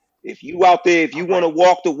If you out there, if you want to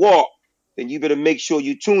walk the walk, then you better make sure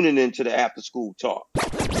you tuning into the after school talk.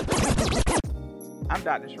 I'm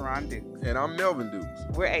Dr. Sharon Dukes. And I'm Melvin Dukes.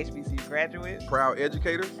 We're HBCU graduates, proud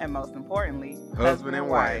educators, and most importantly, husband and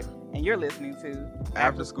wife. And you're listening to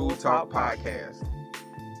After School Talk Podcast.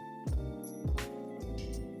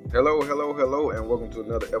 Hello, and welcome to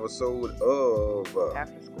another episode of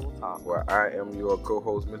After School Talk. Where I am your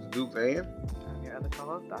co-host, Mr. Dukes, and I'm your other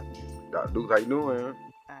co-host, Dr. Dukes. Dr. Dukes, how you doing?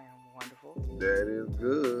 I am wonderful. That is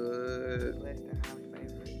good. Blessed and highly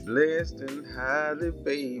favored. Blessed and highly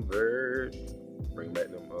favored. Bring back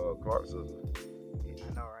them Clark sisters.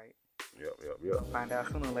 I know, right? Yep. We'll find out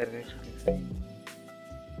sooner or later that you can sing.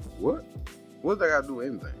 What? What's that got to do with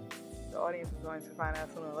anything? The audience is going to find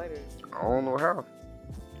out sooner or later. I don't know how.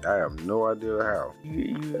 I have no idea how.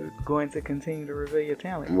 You're going to continue to reveal your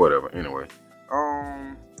talent. Whatever. Anyway.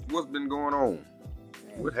 What's been going on?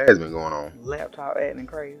 What has been going on? Laptop acting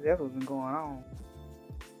crazy. That's what's been going on.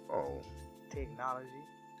 Oh. Technology.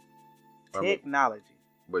 Technology.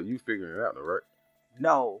 But you figuring it out though, right?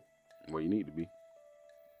 No. Well, you need to be.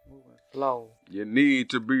 Moving slow. You need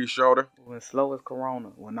to be shorter. Moving slow as Corona.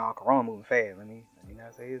 Well, no, Corona moving fast. Let me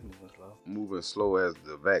not say it's moving slow. Moving slow as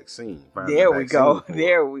the vaccine. There we go.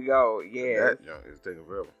 There we go. Yeah. That junk is taking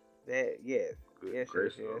forever. Yes. Good yes,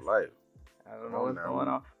 gracious yes. of life. I don't know what's going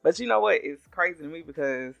on. But you know what? It's crazy to me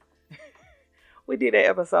because we did that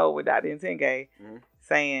episode with Dr. Ntenge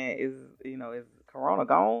saying, is Corona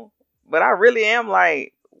gone? But I really am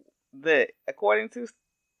like, according to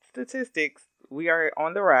statistics, we are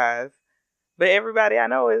on the rise. But everybody I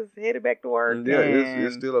know is headed back to work. Yeah,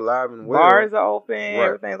 it's still alive and well. Bars are open. Right.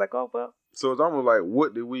 Everything's like, oh, well. So it's almost like,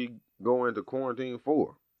 what did we go into quarantine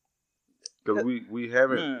for? Because we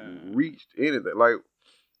haven't reached anything. Like,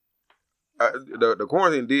 the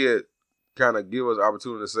quarantine did kind of give us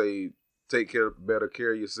opportunity to say, take better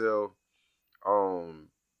care of yourself,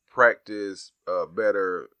 practice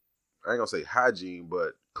better, I ain't gonna say hygiene,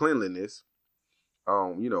 but cleanliness.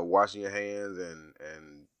 Washing your hands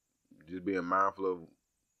and just being mindful of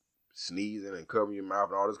sneezing and covering your mouth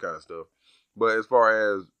and all this kind of stuff. But as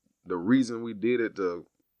far as the reason we did it to,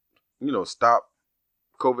 stop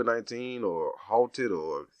COVID-19 or halt it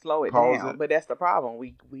or slow it down. But that's the problem.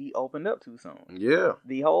 We opened up too soon. Yeah.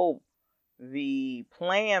 The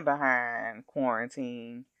plan behind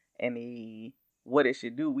quarantine and what it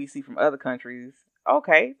should do, we see from other countries.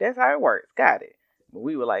 Okay, that's how it works. Got it. But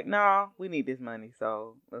we were like, no, we need this money,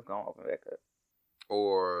 so let's go open back up.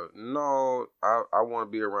 Or, no, I want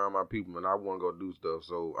to be around my people and I want to go do stuff,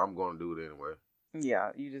 so I'm going to do it anyway.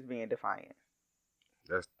 Yeah, you just being defiant.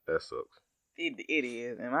 That sucks. It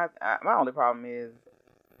is, and my only problem is,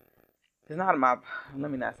 let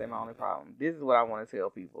me not say my only problem. This is what I want to tell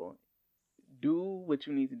people. Do what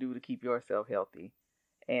you need to do to keep yourself healthy.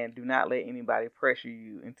 And do not let anybody pressure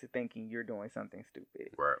you into thinking you're doing something stupid.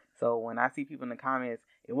 Right. So when I see people in the comments,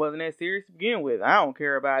 it wasn't that serious to begin with. I don't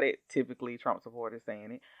care about it. Typically, Trump supporters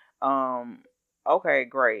saying it. Okay,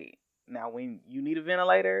 great. Now, when you need a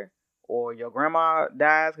ventilator or your grandma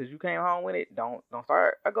dies because you came home with it, don't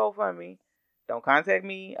start a GoFundMe. Don't contact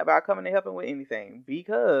me about coming and helping with anything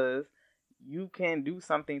because you can do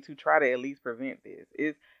something to try to at least prevent this.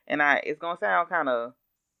 It's gonna sound kind of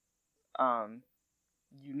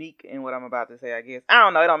unique in what I'm about to say, I guess. I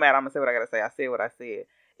don't know. It don't matter. I'm gonna say what I gotta say. I said what I said.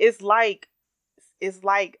 It's like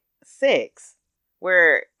sex,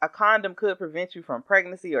 where a condom could prevent you from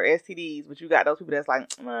pregnancy or STDs, but you got those people that's like,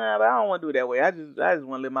 but I don't want to do it that way. I just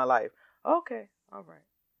want to live my life. Okay, all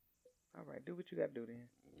right. Do what you gotta do then.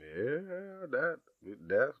 Yeah,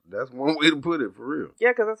 that's one way to put it, for real. Yeah,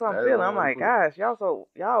 because that's what I'm feeling. I'm like, gosh, y'all,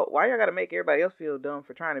 why y'all gotta make everybody else feel dumb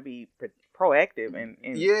for trying to be proactive and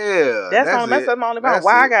yeah, that's my only problem.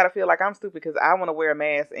 Why I gotta feel like I'm stupid because I want to wear a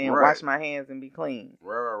mask and wash my hands and be clean.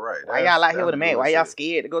 Right. Why y'all out here with a mask? Why y'all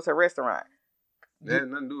scared to go to a restaurant? That has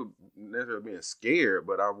nothing to do with necessarily being scared,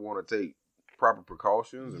 but I want to take proper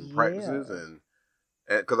precautions and practices and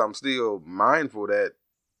because I'm still mindful that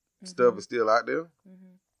stuff is still out there.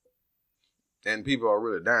 And people are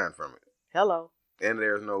really dying from it. Hello. And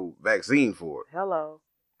there's no vaccine for it. Hello.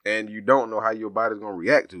 And you don't know how your body's going to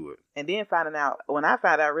react to it. And then when I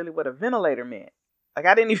found out really what a ventilator meant. Like,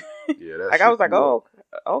 I didn't even... Yeah, that's like, I was like, oh,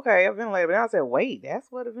 okay, a ventilator. But then I said, wait,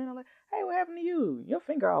 that's what a ventilator... Hey, what happened to you? Your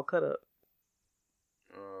finger all cut up.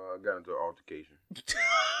 I got into an altercation.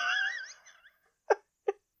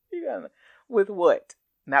 You got with what?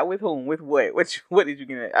 Not with whom? With what? What did you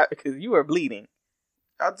get? Because you were bleeding.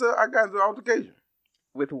 I got into an altercation.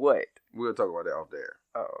 With what? We'll talk about that off there.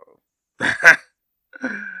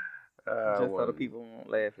 Just so the people won't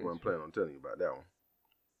laugh. I wasn't planning on telling you about that one.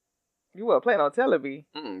 You were playing on Tellaby.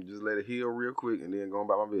 Just let it heal real quick and then go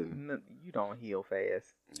about my business. No, you don't heal fast.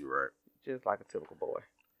 You're right. Just like a typical boy.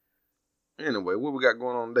 Anyway, what we got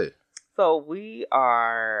going on today? So we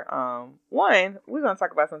are we're gonna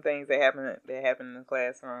talk about some things that happen in the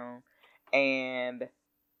classroom, and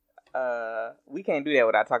we can't do that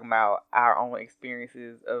without talking about our own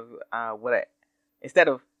experiences of instead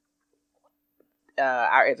of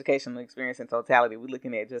our educational experience in totality. We're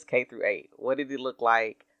looking at just K through 8. What did it look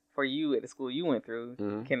like for you at the school you went through,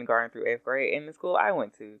 kindergarten through 8th grade, and the school I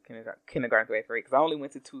went to, kindergarten through 8th grade? Because I only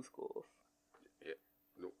went to 2 schools.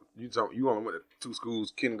 You only went to 2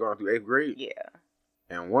 schools, kindergarten through 8th grade? Yeah.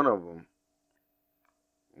 And one of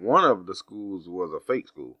the schools was a fake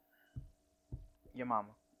school. Your mama.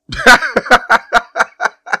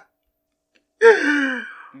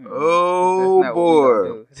 Oh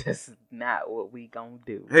boy, that's not what we gonna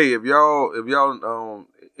do. Hey, if y'all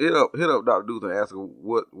hit up Dr. Duth and ask her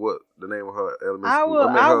what the name of her elementary school.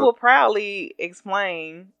 I will proudly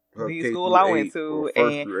explain the school I went to,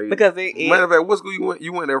 and because matter of fact, what school you went?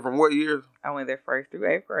 You went there from what years? I went there 1st through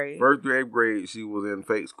 8th grade. 1st through 8th grade, she was in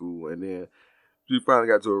fake school, and then she finally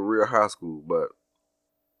got to a real high school. But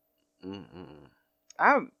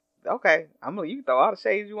okay. You can throw all the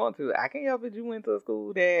shades you want to. I can't help it. You went to a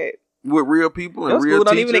school that with real people and real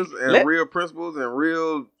teachers and real principals and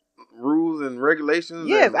real rules and regulations.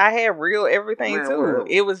 Yes, I had real everything too. Whatever.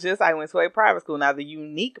 It was just I went to a private school. Now the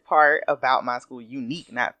unique part about my school,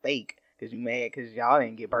 unique, not fake, because you mad because y'all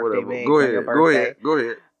didn't get birthday bags. Go ahead.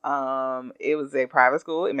 It was a private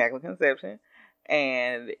school, Immaculate Conception,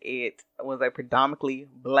 and it was a predominantly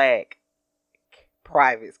black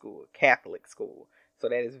private school, Catholic school. So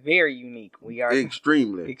that is very unique. We are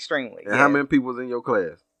extremely. And how many people was in your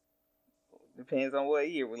class? Depends on what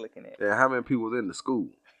year we're looking at. And how many people was in the school?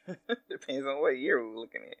 Depends on what year we're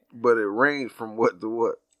looking at. But it ranged from what to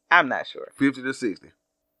what? I'm not sure. 50 to 60.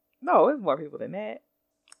 No, it's more people than that.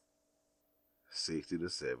 60 to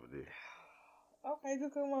 70. Okay,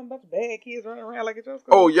 just because one bunch of bad kids running around like at your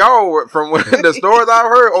school. Oh, y'all were, from the stories I've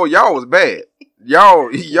heard, y'all was bad. Y'all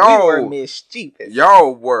we were mischievous.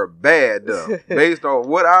 Y'all were bad, though. Based on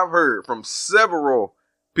what I've heard from several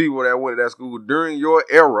people that went to that school during your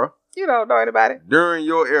era. You don't know anybody. During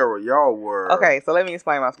your era, y'all were... Okay, so let me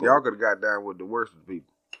explain my school. Y'all could have got down with the worst of the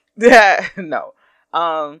people. No.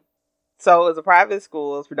 So it was a private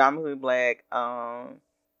school. It's predominantly black. My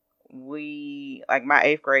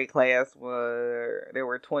 8th grade class there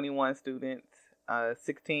were 21 students,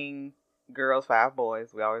 16 girls, 5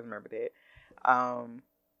 boys. We always remember that.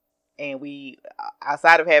 And we,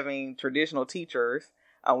 outside of having traditional teachers,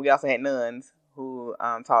 we also had nuns who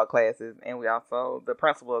taught classes, and the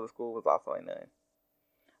principal of the school was also a nun.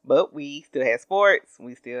 But we still had sports.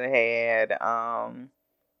 We still had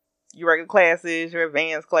your regular classes, your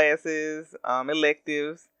advanced classes,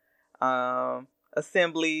 electives,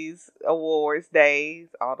 assemblies, awards, days,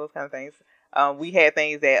 all those kind of things. We had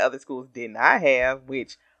things that other schools did not have,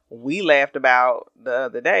 which we laughed about the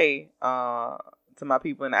other day to my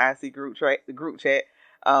people in the IC group chat.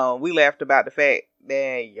 We laughed about the fact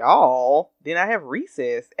that y'all did not have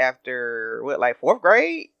recess after 4th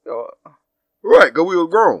grade? Right, because we were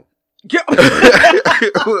grown. Yeah. We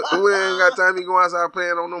ain't got time to go outside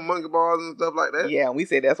playing on no monkey bars and stuff like that. Yeah, and we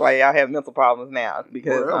said that's why y'all have mental problems now.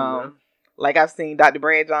 Because like I've seen Dr.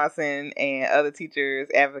 Brad Johnson and other teachers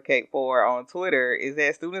advocate for on Twitter, is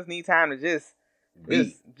that students need time to just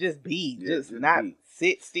not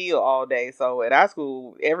sit still all day. So at our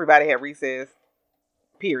school, everybody had recess,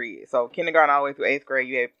 period. So kindergarten all the way through 8th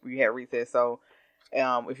grade, you had recess. So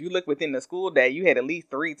if you look within the school day, you had at least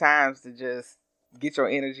 3 times to just get your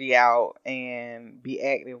energy out and be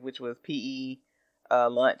active, which was PE,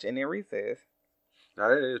 lunch, and then recess. Now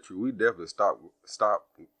that is true. We definitely stopped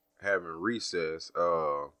having recess.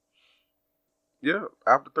 After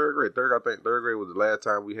 3rd grade. I think 3rd grade was the last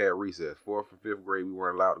time we had recess. 4th and 5th grade, we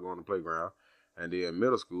weren't allowed to go on the playground. And then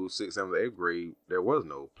middle school, 6th, 7th, 8th grade, there was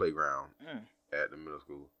no playground at the middle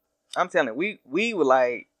school. I'm telling you, we were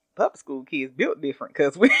like public school kids built different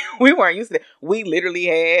because we weren't used to that. We literally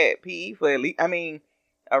had PE for a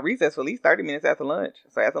recess for at least 30 minutes after lunch.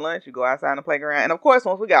 So after lunch, you go outside on the playground. And of course,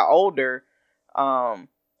 once we got older,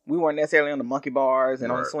 we weren't necessarily on the monkey bars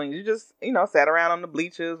and on the swings. You just, sat around on the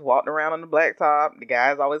bleachers, walked around on the blacktop. The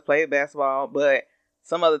guys always played basketball, but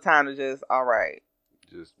some other time to just, all right,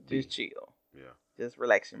 just chill. Yeah. Just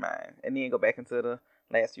relax your mind. And then go back into the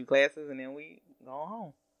last few classes, and then we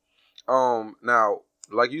go home. Now,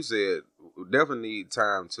 like you said, we definitely need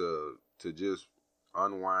time to just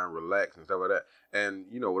unwind, relax, and stuff like that. And,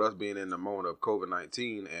 with us being in the moment of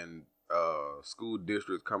COVID-19 and school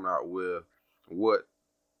districts coming out with what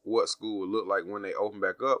what school would look like when they open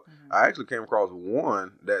back up. Mhm. I actually came across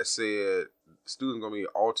one that said students going to be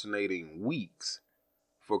alternating weeks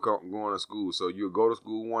for going to school. So you'll go to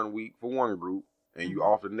school 1 week for one group, and you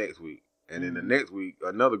off the next week. And then the next week,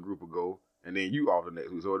 another group will go, and then you off the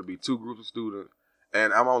next week. So it'll be 2 groups of students.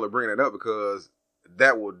 And I'm only bringing it up because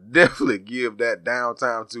that will definitely give that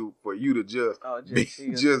downtime for you to just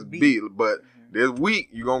be. But this week,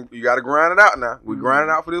 you got to grind it out now. We grind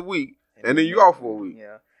it out for this week, and then you off for a week.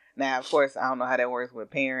 Yeah. Now, of course, I don't know how that works with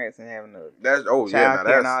parents and having a that's and all that.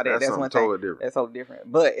 That's something one totally thing. different. That's totally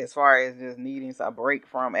different. But as far as just needing a break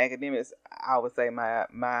from academics, I would say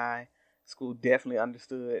my school definitely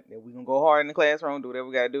understood that we're gonna go hard in the classroom, do whatever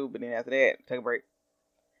we gotta do, but then after that, take a break.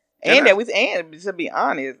 And to be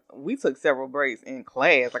honest, we took several breaks in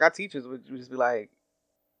class. Like our teachers would just be like,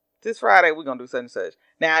 "This Friday we're gonna do such and such."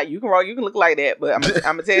 Now you can look like that, but I'm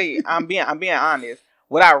gonna tell you, I'm being honest.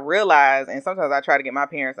 What I realize, and sometimes I try to get my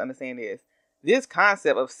parents to understand this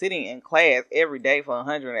concept of sitting in class every day for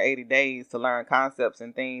 180 days to learn concepts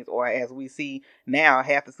and things, or as we see now,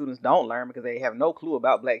 half the students don't learn because they have no clue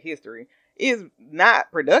about Black history, is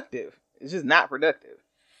not productive. It's just not productive.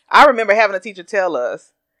 I remember having a teacher tell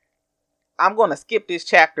us, I'm going to skip this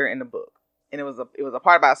chapter in the book. And it was a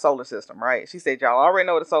part about solar system, right? She said, y'all already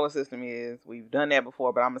know what the solar system is. We've done that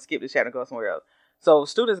before, but I'm going to skip this chapter and go somewhere else. So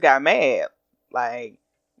students got mad. Like,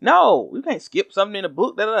 no, we can't skip something in the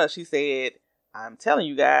book. She said, I'm telling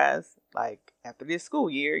you guys, like, after this school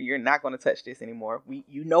year, you're not going to touch this anymore.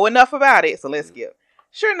 You know enough about it, so let's skip.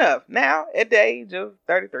 Sure enough, now, at the age of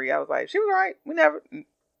 33, I was like, she was right. We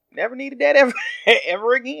never needed that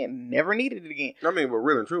ever again. Never needed it again. I mean, but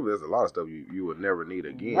really and truly, there's a lot of stuff you would never need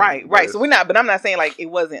again. Right. So I'm not saying like it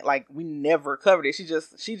wasn't like we never covered it. She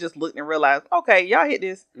just looked and realized, okay, y'all hit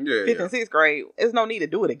this 5th and 6th grade. There's no need to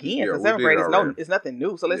do it again. Because 7th grade it's nothing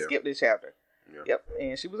new. So let's skip this chapter. Yeah. Yep.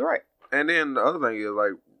 And she was right. And then the other thing is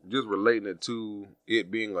like just relating it to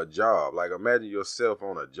it being a job. Like imagine yourself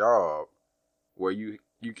on a job where you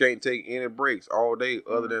can't take any breaks all day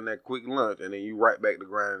other than that quick lunch, and then you right back to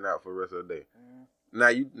grinding out for the rest of the day. Now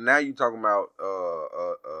you talking about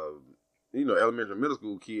elementary and middle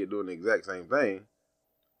school kid doing the exact same thing,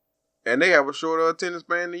 and they have a shorter attention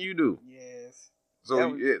span than you do. Yes. So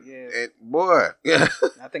and boy,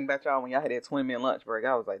 I think about y'all when y'all had that 20-minute lunch break.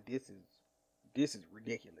 I was like, this is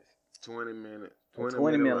ridiculous. 20 minute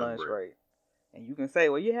lunch break. And you can say,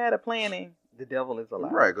 well, you had a planning. The devil is a lie.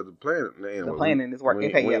 Right, because the planning is working.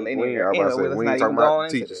 Okay, we ain't talking about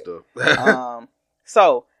the teacher stuff.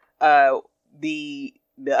 So, the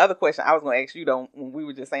other question I was going to ask you, though, when we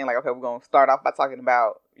were just saying, like, okay, we're going to start off by talking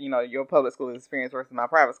about, your public school experience versus my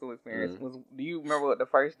private school experience. Do you remember what the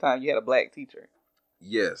first time you had a Black teacher?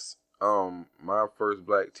 Yes. My first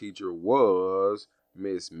Black teacher was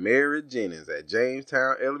Miss Mary Jennings at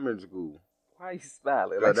Jamestown Elementary School. Why are you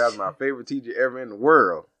smiling? That was my favorite teacher ever in the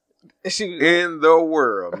world. She was in the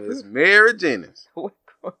world, Miss Mary Jennings.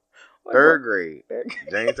 Third grade,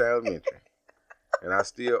 Jamestown Elementary. And I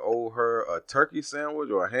still owe her a turkey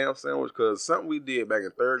sandwich or a ham sandwich because something we did back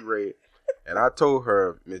in 3rd grade. And I told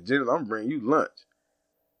her, Miss Jennings, I'm bringing you lunch.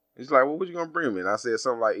 And she's like, well, what you going to bring me? And I said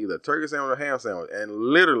something like either a turkey sandwich or ham sandwich. And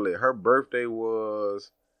literally, her birthday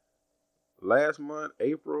was last month,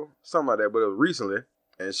 April, something like that. But it was recently.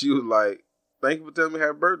 And she was like, thank you for telling me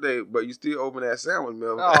happy birthday, but you still open that sandwich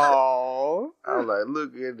milk. Oh, I was like,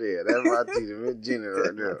 look at that. That's my teacher, Miss Jenny,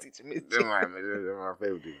 right there. That's my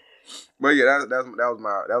favorite teacher. But yeah, that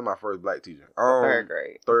was my first Black teacher. 3rd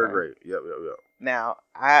grade. 3rd grade. Yep. Now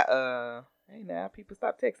hey now people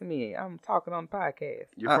stop texting me. I'm talking on the podcast.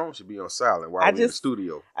 Your phone should be on silent while we're in the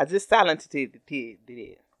studio. I just silenced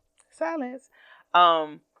it. Silence.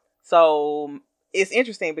 So it's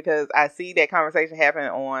interesting because I see that conversation happen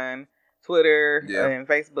on Twitter and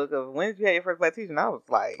Facebook of when did you have your first Black teacher? And I was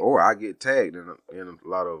like, or I get tagged in a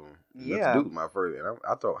lot of them. Yeah, to do my first, and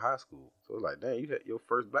I taught high school, so it's like, dang, you had your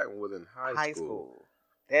first Black one was in high school.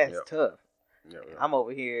 That's tough. Yep. I'm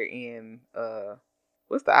over here in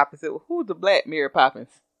what's the opposite? Who's the Black Mary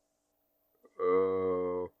Poppins?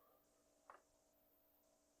 Who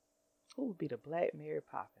would be the Black Mary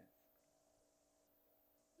Poppins?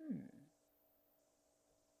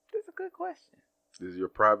 That's a good question. This is your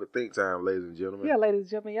private think time, ladies and gentlemen. Yeah, ladies and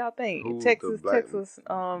gentlemen, y'all think. Text us,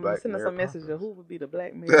 send us a message of who would be the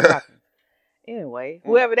Black Mary Poppins. Anyway,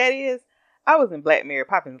 whoever that is, I was in Black Mary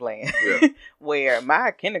Poppins land, where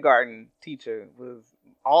my kindergarten teacher was,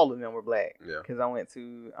 all of them were Black. Yeah. Because I went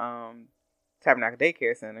to Tabernacle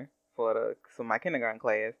Daycare Center for my kindergarten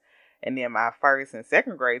class. And then my 1st and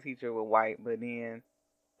 2nd grade teacher were white, but then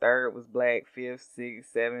 3rd was Black, 5th,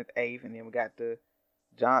 6th, 7th, 8th, and then we got the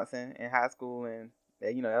Johnson in high school, and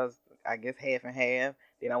That that was, I guess, half and half.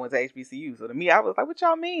 Then I went to HBCU. So to me, I was like, what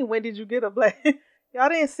y'all mean? When did you get a black? Y'all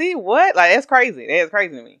didn't see what? Like, that's crazy. That's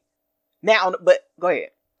crazy to me. Now, but go ahead.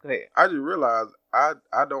 I just realized I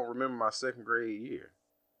don't remember my second grade year.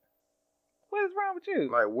 What is wrong with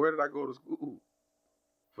you? Like, where did I go to school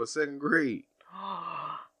for second grade?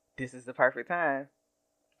 This is the perfect time.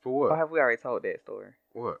 For what? Or have we already told that story?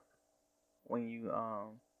 What? When you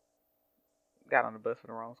got on the bus for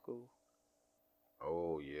the wrong school.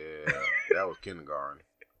 Oh yeah, that was kindergarten.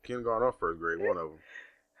 Kindergarten or first grade, one of them.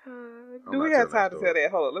 Do we have time to tell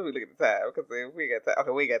that? Hold on, let me look at the time because if we got time.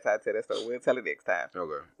 Okay, we ain't got time to tell that story. We'll tell it next time.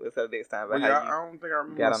 Okay, we'll tell it next time. About well, how you I don't think I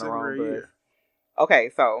remember got on the wrong bus. Year. Okay,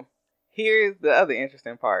 so here's the other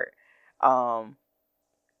interesting part.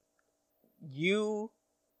 You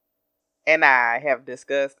and I have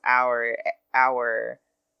discussed our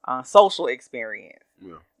social experience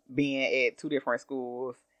being at two different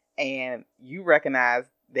schools, and you recognize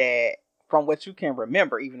that from what you can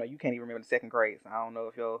remember, even though you can't even remember the second grade. So I don't know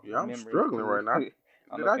if your I'm struggling right now.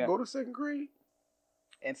 Did I go to second grade?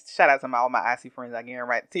 And shout out to all my IC friends. I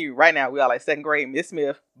guarantee you right now, we all like second grade. Miss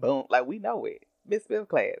Smith, boom, like we know it. Miss Smith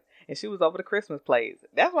class, and she was over the Christmas plays.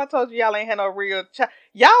 That's why I told you y'all ain't had no real.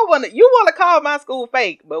 You want to call my school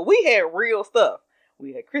fake, but we had real stuff.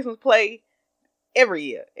 We had Christmas play every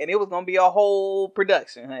year, and it was gonna be a whole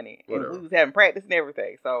production, honey. And we was having practice and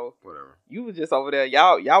everything. So whatever. You was just over there.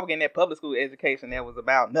 Y'all were getting that public school education that was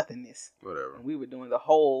about nothingness. Whatever. And we were doing the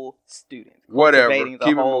whole student. Whatever.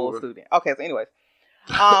 The whole student. Okay, so anyways.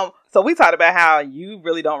 So we talked about how you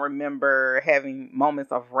really don't remember having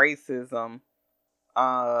moments of racism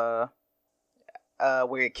where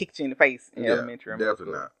it kicked you in the face in elementary.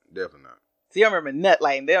 Definitely not. So you don't remember nothing,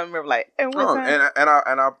 like they don't remember like and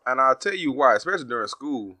I'll tell you why, especially during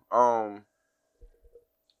school.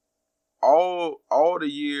 All the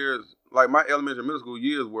years, like my elementary, middle school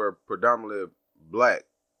years were predominantly black.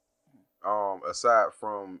 Aside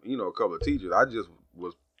from a couple of teachers, I just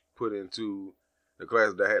was put into the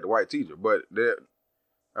class that had the white teacher. But I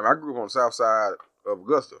grew up on the south side of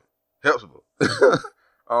Augusta, Hepsville.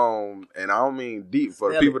 And I don't mean deep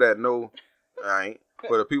for the people that know. I ain't.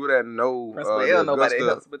 For the people that know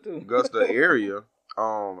the Augusta area,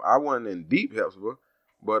 I wasn't in deep Hepsville,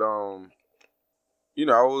 but I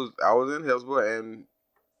was in Hepsville, and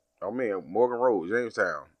Morgan Road,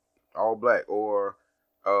 Jamestown, all black, or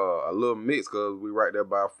a little mix because we right there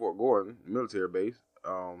by Fort Gordon military base.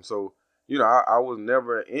 So I was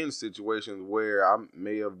never in situations where I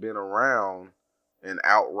may have been around an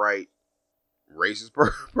outright racist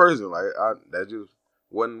person. Like that just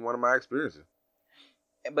wasn't one of my experiences.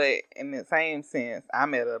 But in the same sense,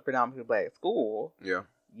 I'm at a predominantly black school. Yeah.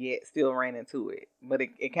 Yet still ran into it. But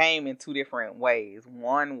it came in two different ways.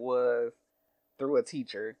 One was through a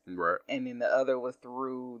teacher. Right. And then the other was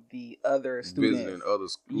through the other students. Visiting other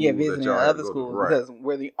schools. Yeah, visiting other schools. Right. Because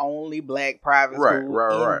we're the only black private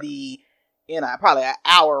school in probably an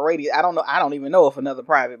hour radius. I don't even know if another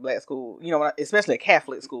private black school, especially a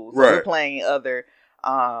Catholic school. So we're playing other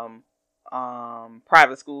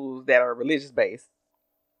private schools that are religious based.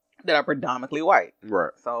 That are predominantly white.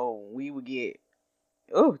 Right. So we would get,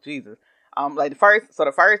 oh Jesus.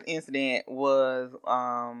 The first incident was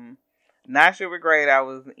not sure what grade I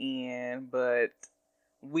was in, but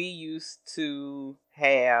we used to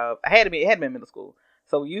have it had been middle school.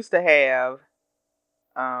 So we used to have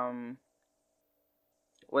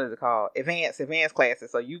what is it called? Advanced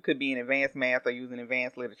classes. So you could be in advanced math or using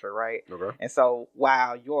advanced literature, right? Okay. And so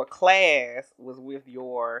while your class was with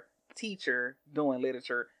your teacher doing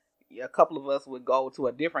literature, a couple of us would go to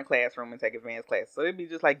a different classroom and take advanced classes. So it'd be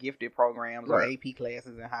just like gifted programs or AP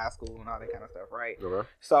classes in high school and all that kind of stuff, right? Okay.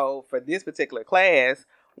 So for this particular class,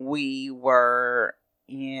 we were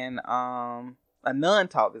in a nun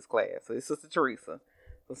taught this class. So it's Sister Teresa.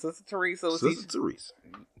 So Sister Teresa was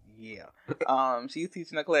Yeah. She's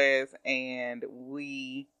teaching a class, and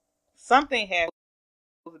something had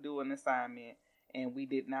to do an assignment, and we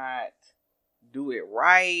did not do it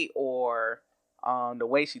right, or the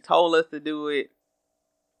way she told us to do it.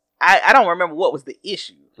 I don't remember what was the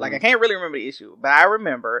issue. Like, I can't really remember the issue, but I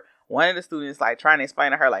remember one of the students like trying to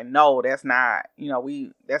explain to her, like, no, that's not,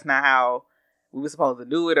 that's not how we were supposed to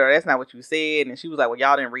do it, or that's not what you said. And she was like, well,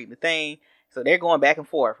 y'all didn't read the thing. So they're going back and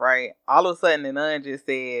forth, right? All of a sudden, the nun just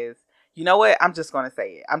says, you know what? I'm just going to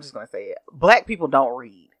say it. Black people don't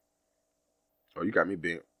read. Oh, you got me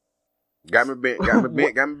bent. Got me bent.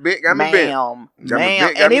 Ma'am.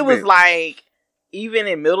 And it was like, even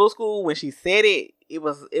in middle school, when she said it, it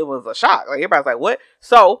was a shock. Like, everybody's like, what?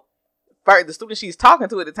 So, the student she's talking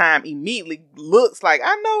to at the time immediately looks like,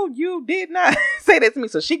 I know you did not say that to me.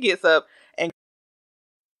 So she gets up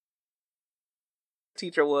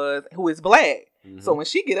teacher was, who is black. So when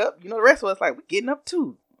she get up, you know, the rest of us like, we getting up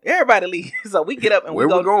too. Everybody leave. So we get up and where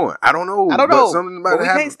we go. We going? I don't know. But something about we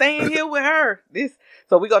can't stay in here with her.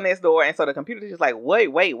 So we go next door, and so the computer teacher's like, wait,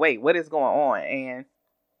 what is going on? And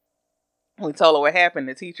we told her what happened.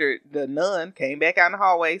 The teacher, the nun, came back out in the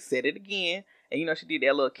hallway, said it again, and you know she did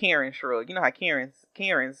that little Karen shrug. You know how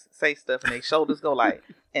Karens say stuff and their shoulders go like,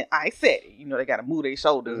 and I said it. You know they got to move their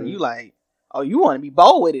shoulders, and you like, oh, you want to be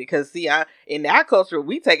bold with it? Because see, in our culture,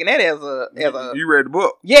 we taking that as a. You read the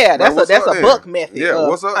book? Yeah, that's a book method. Yeah,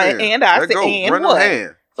 what's up? And I said, and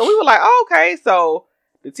what? So we were like, oh, okay. So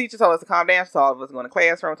the teacher told us to calm down. So all of us going to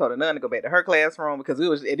classroom. Told the nun to go back to her classroom because it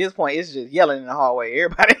was at this point it's just yelling in the hallway.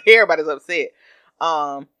 Everybody's upset.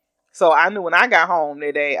 So I knew when I got home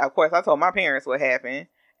that day. Of course, I told my parents what happened,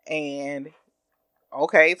 and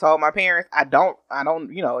told my parents. I don't.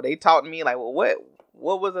 You know, they taught me like, well,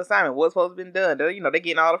 what was the assignment? What's supposed to be done? You know, they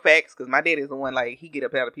getting all the facts because my daddy's the one, like, he get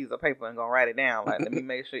up out a piece of paper and gonna write it down. Like, let me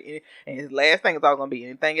make sure. And his last thing is all gonna be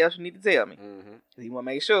anything else you need to tell me. He want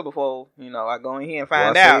to make sure before, you know, I go in here and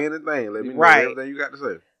find out. Say anything. Let me know everything you got to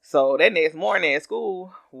say. So that next morning at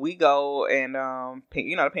school, we go and,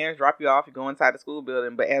 you know, the parents drop you off. You go inside the school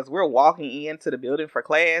building. But as we're walking into the building for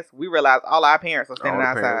class, we realize all our parents are standing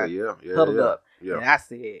outside, huddled up. Yeah. And I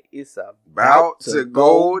said, it's about to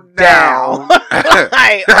go down.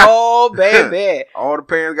 Like, oh, baby. All the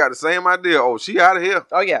parents got the same idea. Oh, she out of here.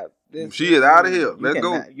 Oh, yeah. She is out of here. Let's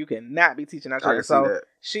go. You cannot be teaching our children. So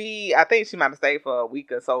I think she might have stayed for a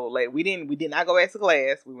week or so late. We did not go back to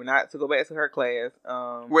class. We were not to go back to her class.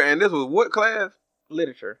 Wait, and this was what class?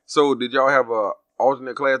 Literature. So did y'all have a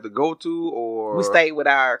alternate class to go to, or we stayed with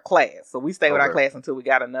our class? So we stayed with our class until we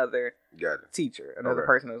got another teacher, another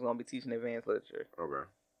person that's going to be teaching advanced literature. Okay.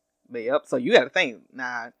 But yep. So you got to think.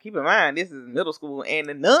 Now, keep in mind, this is middle school, and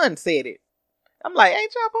the nun said it. I'm like,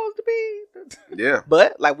 ain't y'all supposed to be? Yeah.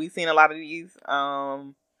 But like we've seen a lot of these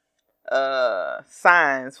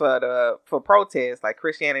signs for protests, like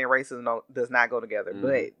Christianity and racism does not go together.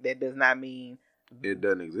 But that does not mean it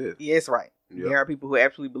doesn't exist. Yes, right. Yep. There are people who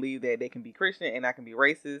actually believe that they can be Christian and I can be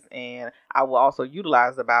racist, and I will also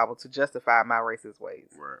utilize the Bible to justify my racist ways.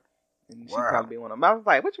 Right. And she probably be one of them. I was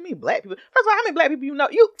like, what you mean black people? First of all, how many black people you know?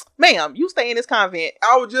 Ma'am, you stay in this convent.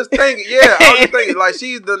 I was just thinking, I was just thinking, like,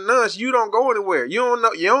 she's the nun. You don't go anywhere. You don't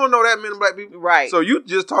know that many black people. Right. So you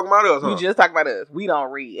just talking about us, huh? You just talking about us. We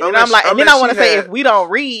don't read. And I'm like, and then I want to say, if we don't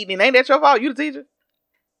read, then ain't that your fault? You the teacher.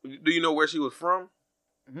 Do you know where she was from?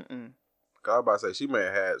 Mm-mm. I was about to say, she may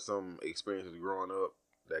have had some experiences growing up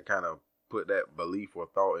that kind of put that belief or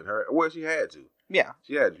thought in her. Well, she had to. Yeah.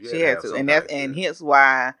 She had to. And hence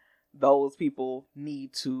why those people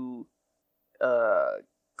need to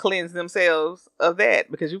cleanse themselves of that,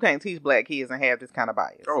 because you can't teach black kids and have this kind of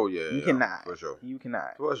bias. Oh, yeah. You cannot. For sure. You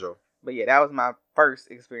cannot. For sure. But yeah, that was my first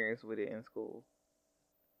experience with it in school.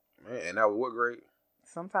 Man, and that was what grade?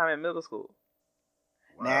 Sometime in middle school.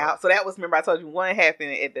 Wow. Now, so that was, remember I told you, one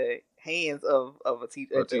happened at the hands of a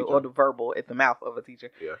teacher, or the verbal at the mouth of a teacher.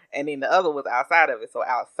 Yeah. And then the other was outside of it. So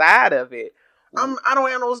outside of it, I don't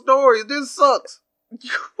have no stories. This sucks.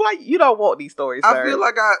 Why you don't want these stories, sir? I feel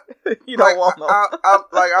like you don't want them.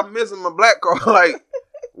 I'm missing my black card. Like,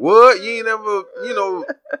 what? You ain't never,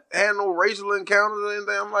 had no racial encounters or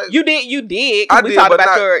anything? I'm like, you did. We talked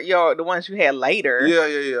about your the ones you had later.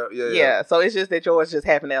 Yeah. So it's just that yours just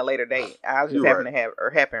happened at a later date. I was just happened to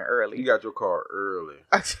happen early. You got your card early.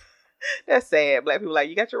 That's sad. Black people like,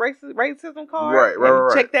 you got your racism card?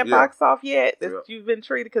 Right. Check that box off yet? You've been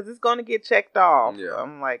treated, because it's going to get checked off. Yeah.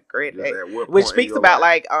 I'm like, great. Which speaks about,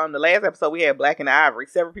 like, on the last episode, we had Black and Ivory.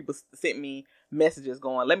 Several people sent me messages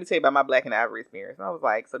going, let me tell you about my Black and Ivory experience. And I was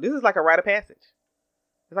like, so this is like a rite of passage.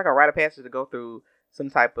 It's like a rite of passage to go through some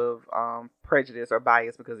type of prejudice or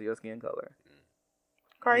bias because of your skin color.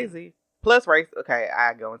 Crazy. Plus race. Okay,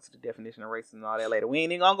 I go into the definition of racism and all that later. We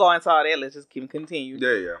ain't even going to go into all that. Let's just continue.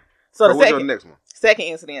 Yeah. So the next one? Second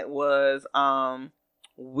incident was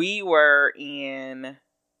we were in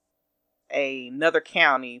another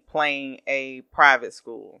county playing a private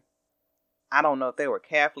school. I don't know if they were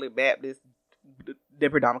Catholic, Baptist. They're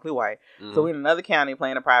predominantly white. Mm-hmm. So we're in another county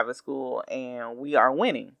playing a private school, and we are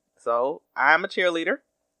winning. So I'm a cheerleader.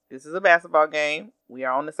 This is a basketball game. We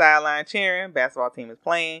are on the sideline cheering. Basketball team is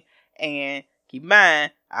playing, and keep in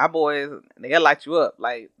mind, our boys, they'll light you up.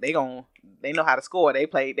 Like, they know how to score. They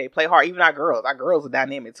play hard. Even our girls are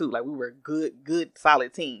dynamic too. Like, we were good,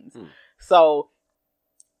 solid teams. So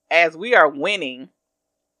as we are winning,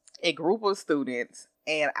 a group of students,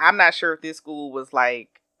 and I'm not sure if this school was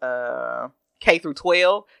like K through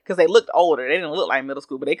 12 because they looked older. They didn't look like middle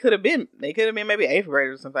school, but they could have been maybe 8th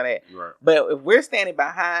graders or something like that. Right. But if we're standing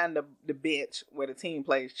behind the bench where the team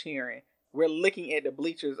plays cheering, we're looking at the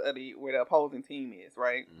bleachers of where the opposing team is,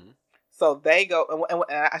 right? Mm-hmm. So they go, and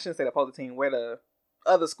I shouldn't say the opposing team, where the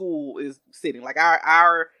other school is sitting. Like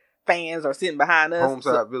our fans are sitting behind us. Home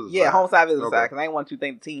side, visitor side. Yeah, home side, visitor side. Because I didn't want you to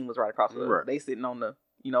think the team was right across the road. Right. They sitting on the,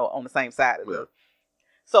 on the same side as us.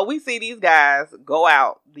 So we see these guys go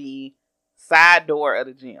out the side door of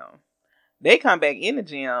the gym. They come back in the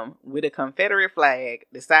gym with a Confederate flag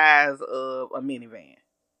the size of a minivan.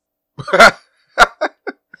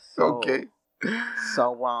 Okay.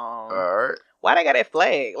 So all right. Why they got that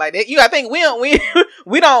flag like that? I think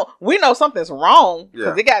we know something's wrong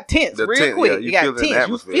because it got tense real quick. You got tense.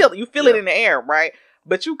 You feel it in the air, right?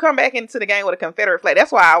 But you come back into the game with a Confederate flag.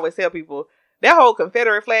 That's why I always tell people that whole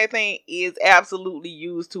Confederate flag thing is absolutely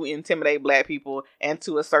used to intimidate black people and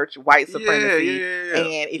to assert white supremacy. Yeah.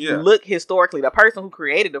 And if you look historically, the person who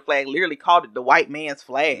created the flag literally called it the white man's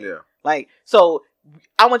flag. Yeah. Like, so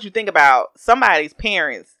I want you to think about somebody's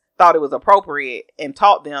parents thought it was appropriate and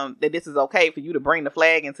taught them that this is okay for you to bring the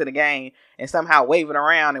flag into the game and somehow wave it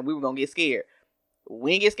around and we were going to get scared.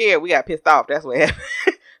 We didn't get scared. We got pissed off. That's what happened.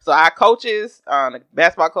 So our coaches, the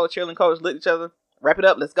basketball coach, cheerleading coach, looked at each other. Wrap it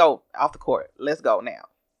up. Let's go off the court. Let's go now.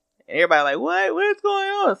 And everybody like, what? What's going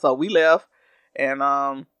on? So we left, and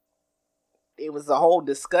it was a whole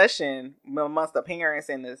discussion amongst the parents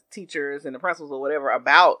and the teachers and the principals or whatever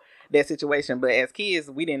about that situation. But as kids,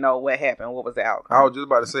 we didn't know what happened. What was the outcome? I was just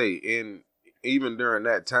about to say, even during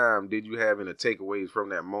that time, did you have any takeaways from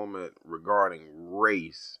that moment regarding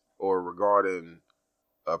race or regarding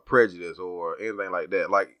prejudice or anything like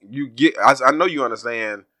that? Like I know you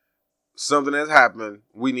understand. Something has happened.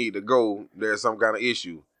 We need to go. There's some kind of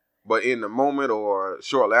issue. But in the moment or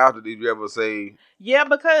shortly after, did you ever say... Yeah,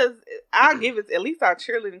 because I'll give it... At least our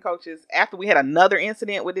cheerleading coaches, after we had another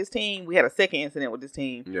incident with this team, we had a second incident with this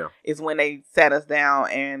team. Yeah. Is when they sat us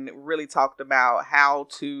down and really talked about how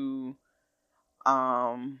to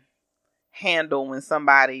handle when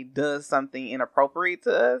somebody does something inappropriate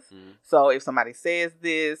to us. Mm-hmm. So if somebody says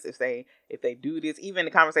this, if they do this, even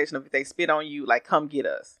the conversation of if they spit on you, like, come get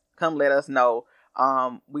us. Come let us know.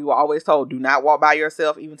 We were always told, do not walk by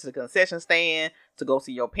yourself, even to the concession stand, to go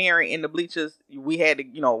see your parent in the bleachers. We had to,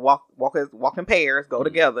 walk in pairs, go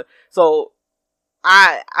together. So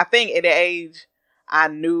I think at the age, I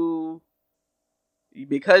knew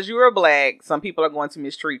because you were black, some people are going to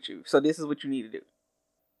mistreat you. So this is what you need to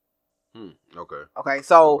do. Okay.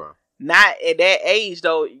 So not at that age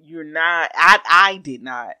though, you're not, I did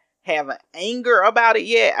not have an anger about it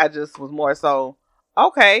yet. I just was more so,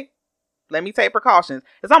 okay, let me take precautions.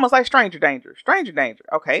 It's almost like stranger danger.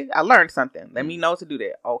 Okay, I learned something. Let me know to do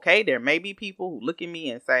that. Okay, there may be people who look at me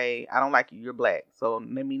and say, I don't like you, you're black. So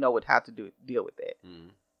let me know how to deal with that.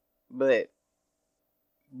 Mm. But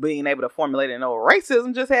being able to formulate and know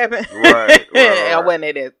racism just happened. Right. I wasn't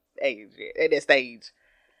at that age yet, at that stage.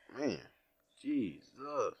 Man,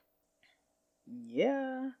 Jesus.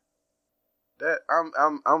 Yeah. That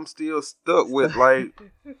I'm still stuck with like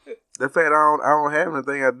the fact I don't have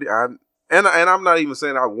anything and I'm not even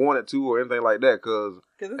saying I wanted to or anything like that because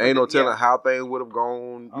ain't no telling how things would have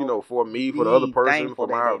gone, for me, for the other person, for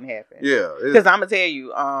my didn't happen. Yeah, because I'm gonna tell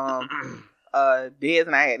you, Dez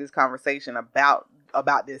and I had this conversation about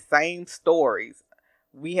this same stories.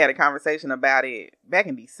 We had a conversation about it back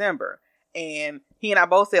in December. And he and I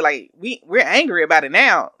both said, like, we're angry about it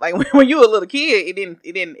now. Like when you were a little kid, it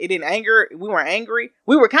didn't anger. We weren't angry.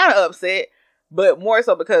 We were kind of upset, but more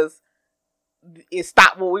so because it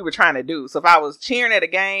stopped what we were trying to do. So if I was cheering at a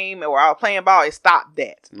game or I was playing ball, it stopped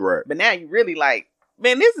that. Right. But now you really like,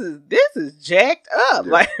 man, this is jacked up.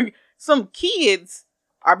 Yeah. Like some kids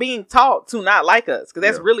are being taught to not like us because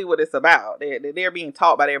that's really what it's about. They're being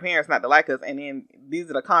taught by their parents not to like us, and then these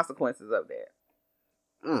are the consequences of that.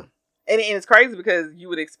 Mm. And it's crazy because you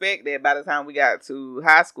would expect that by the time we got to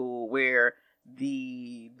high school where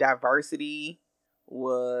the diversity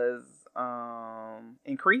was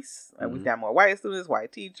increased, we got more white students,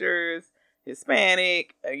 white teachers,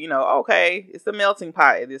 Hispanic, okay, it's the melting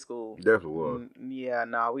pot at this school. Definitely was. Yeah,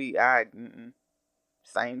 no,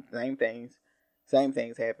 same things. Same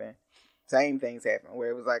things happen where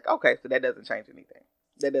it was like, okay, so that doesn't change anything.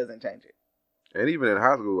 That doesn't change it. And even in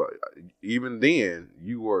high school, even then,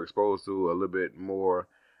 you were exposed to a little bit more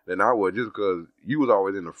than I was, just because you was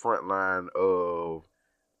always in the front line of,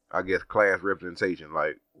 I guess, class representation.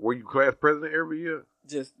 Like, were you class president every year?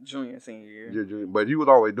 Just junior, senior year. Just junior, but you was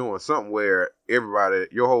always doing something where everybody,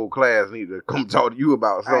 your whole class needed to come talk to you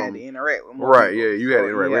about something. I had to interact with more right, people. Yeah, you had to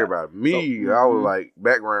interact with everybody. Me, I was like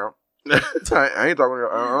background, I ain't talking.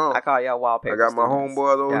 I call y'all wallpaper. I got my students.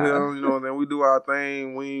 homeboys over Yeah. here. You know, and then we do our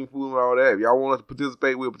thing. We ain't fooling with all that. If y'all want us to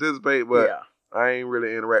participate, we'll participate. But Yeah. I ain't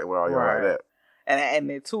really interacting with all y'all Right. like that. And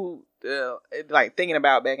the two, like thinking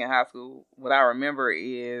about back in high school, what I remember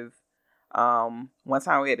is, one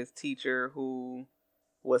time we had this teacher who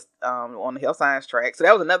was on the health science track. So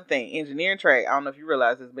that was another thing. Engineering track. I don't know if you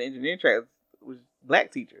realize this, but engineering track was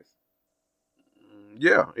black teachers,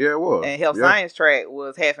 Yeah, it was. and health Yeah, science track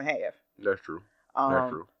was half and half. that's true. That's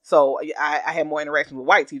true. So I had more interactions with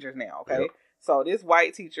white teachers now. Okay, Yep. so this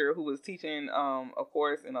white teacher who was teaching, of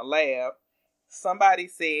course, in a lab. Somebody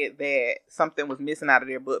said that something was missing out of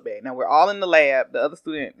their book bag. Now we're all in the lab. That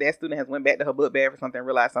student has went back to her book bag for something and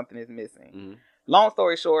realized something is missing. Mm-hmm. Long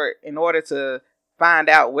story short, in order to find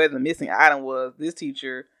out where the missing item was, this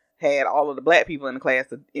teacher had all of the black people in the class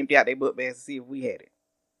to empty out their book bags to see if we had it.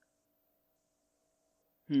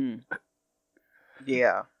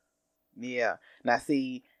 Yeah. Now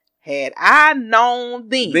see, had I known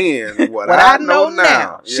then what what I know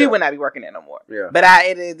now, Yeah. she would not be working there no more. Yeah. But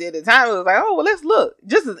at the time it was like, oh well, let's look.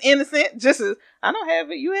 Just as innocent, just as I don't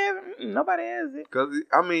have it, you have it, nobody has it. Cause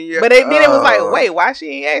I mean, yeah. But then it was like, wait, why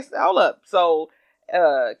she ain't asked? Hold up. So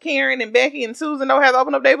Karen and Becky and Susan don't have to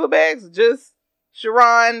open up their book bags. Just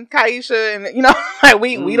Sharon, Kaisha, and like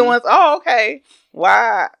we the ones. Oh, okay.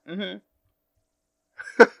 Why? Mm-hmm.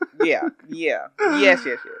 Yeah. Yes.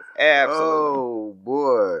 Absolutely. Oh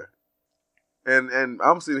boy. And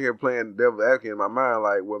I'm sitting here playing devil's advocate in my mind,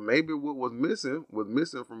 like, well, maybe what was missing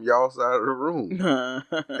from y'all side of the room.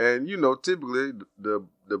 And typically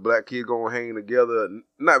the black kids gonna hang together,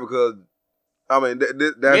 not because I mean that's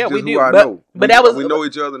just who I know. But that was we know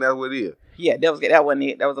each other, and that's what it is. Yeah, that wasn't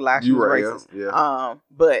it. That was a lie. She was racist. Yeah.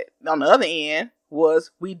 But on the other end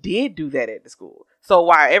was we did do that at the school. So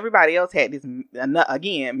while everybody else had this,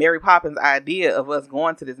 again, Mary Poppins idea of us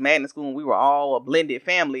going to this magnet school and we were all a blended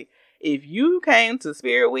family, if you came to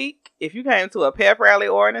Spirit Week, if you came to a pep rally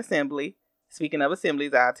or an assembly, speaking of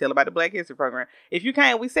assemblies, I'll tell about the Black History Program. If you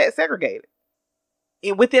came, we sat segregated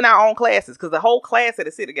within our own classes because the whole class had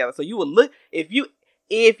to sit together. So you would look, if you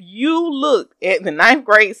look at the 9th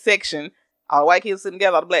grade section, all the white kids sitting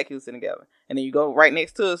together, all the black kids sitting together. And then you go right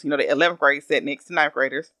next to us, the 11th grade sat next to 9th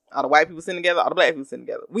graders. All the white people sitting together, all the black people sitting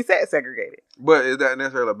together. We sat segregated. But is that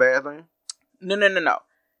necessarily a bad thing? No.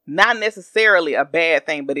 Not necessarily a bad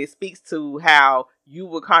thing, but it speaks to how you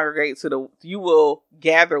will congregate you will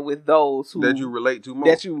gather with those who that you relate to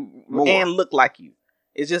more. And look like you.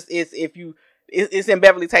 It's in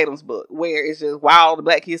Beverly Tatum's book where it's just all the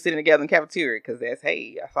black kids sitting together in the cafeteria because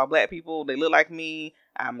I saw black people, they look like me.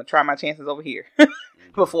 I'm gonna try my chances over here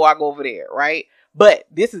before I go over there, right? But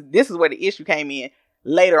this is where the issue came in.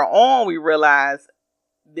 Later on, we realized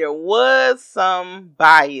there was some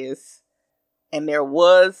bias and there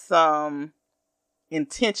was some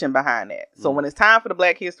intention behind that. So when it's time for the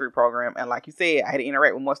Black History Program, and like you said, I had to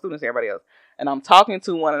interact with more students than everybody else, and I'm talking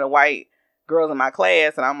to one of the white girls in my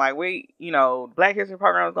class, and I'm like, wait, Black History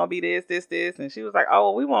Program is gonna be this, and she was like,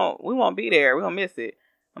 oh, we won't be there, we're gonna miss it.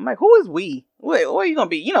 I'm like, who is we? What are you gonna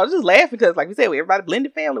be? Just laughing because, like we said, everybody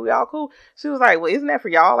blended family, we all cool. She was like, well, isn't that for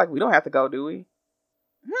y'all? Like, we don't have to go, do we?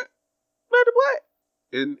 But what?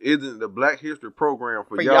 Isn't the Black History Program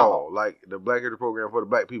for y'all like the Black History Program for the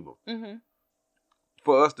black people? Mm-hmm.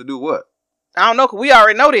 For us to do what? I don't know, because we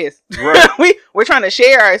already know this. Right. We're trying to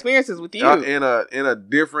share our experiences with you in a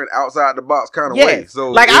different outside the box kind of way.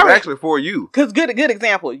 So like it's actually for you. Because good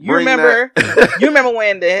example. You remember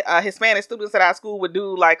when the Hispanic students at our school would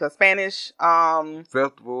do like a Spanish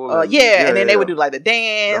festival? And then they would do like the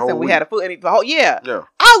dance, and we had a food and the whole Yeah.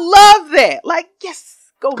 I love that. Like, yes.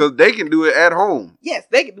 Because they can do it at home. Yes,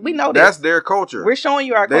 we know that's their culture. We're showing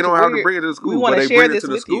you our culture. They don't have to bring it to the school, but they bring it to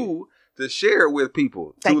the school to share it with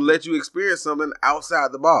people, let you experience something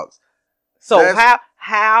outside the box. So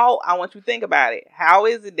how I want you to think about it. How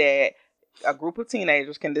is it that a group of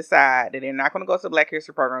teenagers can decide that they're not going to go to the Black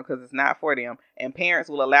History Program because it's not for them, and parents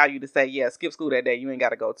will allow you to say, yeah, skip school that day, you ain't got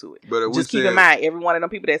to go to it. But just keep in mind, every one of them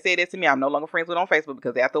people that said this to me, I'm no longer friends with on Facebook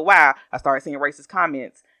because after a while, I started seeing racist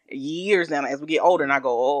comments years now as we get older, and I go,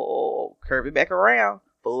 oh, curve it back around.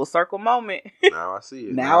 Full circle moment. Now I see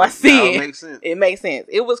it. Now I see it. It makes sense. It makes sense.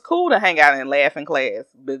 It was cool to hang out and laugh in class,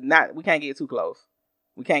 but we can't get too close.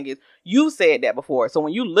 You said that before. So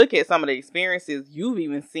when you look at some of the experiences you've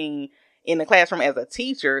even seen in the classroom as a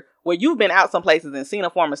teacher, where you've been out some places and seen a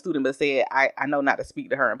former student but said, I know not to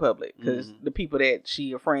speak to her in public because the people that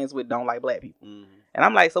she is friends with don't like black people. Mm-hmm. And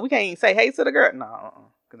I'm like, so we can't even say hey to the girl?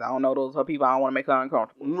 No, because I don't know those people. I don't want to make her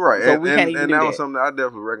uncomfortable. Right. So we can't even do that. And that was something I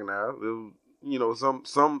definitely recognize. It was,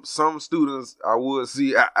 some students I would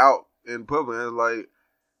see out in public and it's like,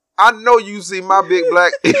 I know you see my big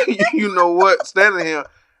black, you know what, standing here,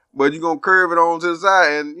 but you gonna curve it on to the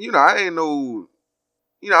side, and I ain't no,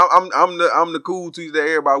 I'm the cool teacher that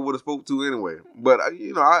everybody would have spoke to anyway. But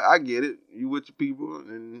I get it. You with your people,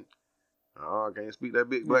 and I can't speak that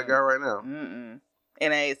big black guy right now. Mm-mm.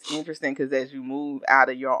 And it's interesting because as you move out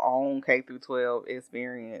of your own K through 12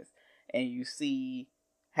 experience, and you see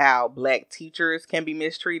how black teachers can be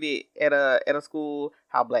mistreated at a school,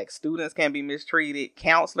 how black students can be mistreated,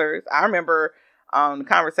 counselors. I remember having a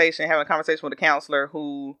conversation with a counselor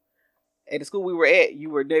who, at the school we were at,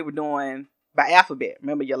 they were doing by alphabet.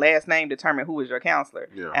 Remember, your last name determined who was your counselor.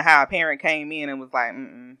 Yeah. And how a parent came in and was like,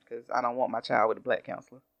 because I don't want my child with a black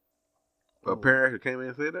counselor. A parent who came in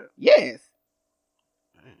and said that? Yes.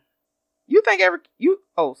 You think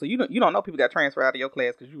so you don't know people got transferred out of your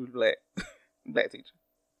class because you was black teacher.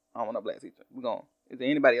 I don't want no black teacher. Is there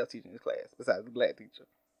anybody else teaching this class besides the black teacher?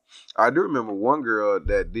 I do remember one girl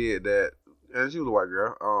that did that, and she was a white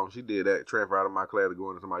girl. She did that, transfer out of my class to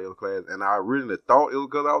go into somebody else's class, and I originally thought it was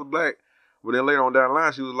because I was black. But then later on down the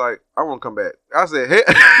line, she was like, "I want to come back." I said, "Hey."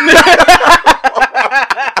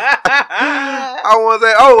 I want to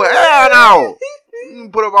say, "Oh, hell no." You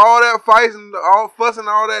put up all that fights and all fussing and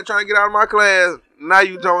all that trying to get out of my class. Now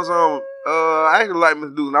you telling something, I actually like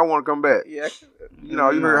Mr. Deuce and I want to come back. Yeah. You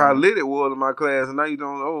heard how lit it was in my class, and now you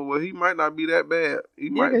don't, he might not be that bad.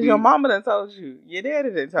 Because your mama done told you. Your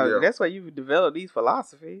daddy done told you. That's why you developed these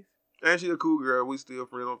philosophies. And she a cool girl. We still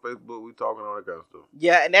friends on Facebook. We talking all that kind of stuff.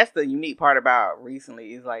 Yeah, and that's the unique part about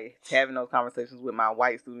recently is like having those conversations with my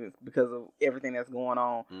white students because of everything that's going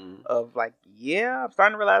on. Mm-hmm. Of like, I'm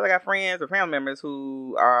starting to realize I got friends or family members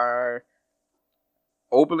who are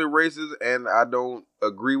openly racist, and I don't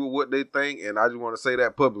agree with what they think, and I just want to say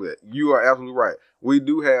that publicly. You are absolutely right. We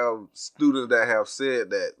do have students that have said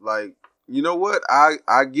that, like, you know what? I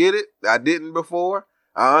get it. I didn't before.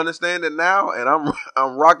 I understand it now, and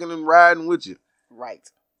I'm rocking and riding with you. Right.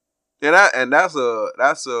 And that's a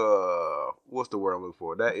what's the word I'm looking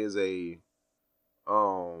for? That is a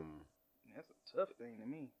that's a tough thing to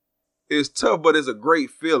me. It's tough, but it's a great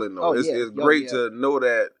feeling though. It's great to know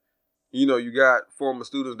that you got former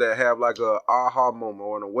students that have like a aha moment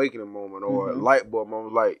or an awakening moment or a light bulb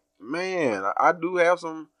moment. Like, man, I do have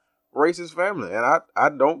some racist family, and I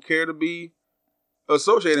don't care to be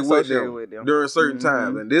associated with them during certain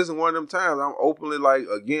times. And this is one of them times I'm openly like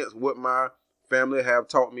against what my family have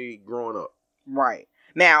taught me growing up. Right.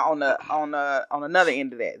 Now on another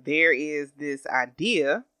end of that, there is this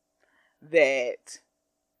idea that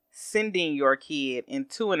sending your kid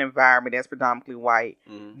into an environment that's predominantly white,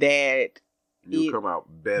 that you're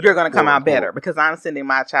going to come out better because I'm sending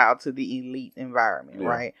my child to the elite environment,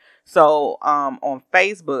 right? So on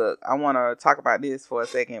Facebook, I want to talk about this for a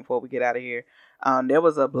second before we get out of here. There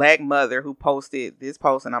was a black mother who posted this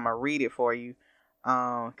post, and I'm going to read it for you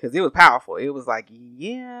because it was powerful. It was like,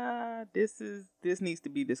 this needs to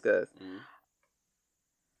be discussed.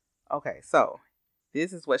 Okay, so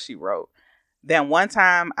this is what she wrote. Then one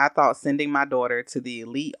time I thought sending my daughter to the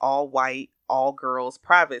elite all-white, all-girls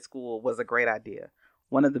private school was a great idea.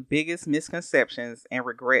 One of the biggest misconceptions and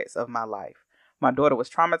regrets of my life. My daughter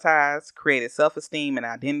was traumatized, created self-esteem and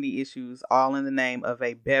identity issues, all in the name of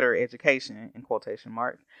a better education, in quotation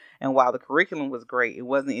marks. And while the curriculum was great, it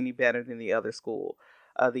wasn't any better than the other school.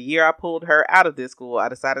 The year I pulled her out of this school, I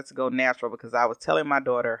decided to go natural because I was telling my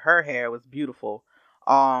daughter her hair was beautiful,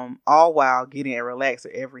 all while getting a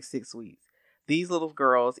relaxer every 6 weeks. These little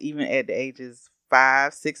girls, even at the ages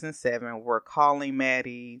 5, 6, and 7, were calling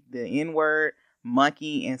Maddie the N-word,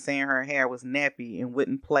 monkey, and saying her hair was nappy and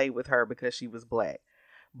wouldn't play with her because she was black.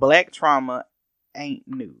 Black trauma ain't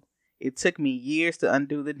new. It took me years to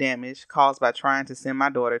undo the damage caused by trying to send my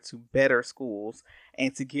daughter to better schools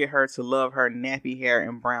and to get her to love her nappy hair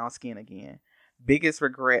and brown skin again. Biggest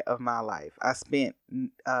regret of my life.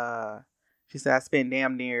 She said I spent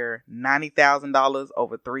damn near $90,000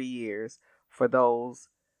 over 3 years for those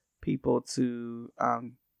people to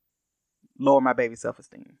lower my baby's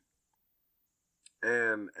self-esteem.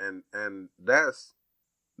 And that's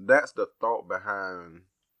the thought behind,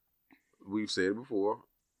 we've said before,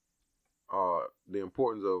 the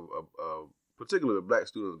importance of particularly black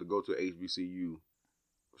students to go to HBCU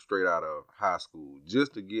straight out of high school,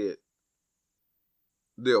 just to get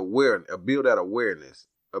the awareness, build that awareness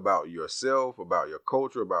about yourself, about your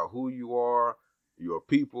culture, about who you are, your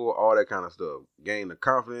people, all that kind of stuff. Gain the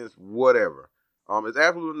confidence, whatever. It's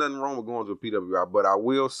absolutely nothing wrong with going to a PWI, but I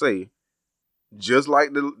will say, just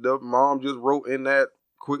like the mom just wrote in that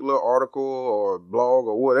quick little article or blog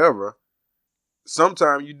or whatever,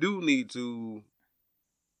 sometimes you do need to,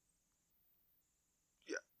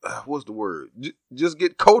 what's the word? Just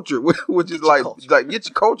get culture, which is like get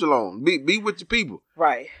your culture on. Be with your people.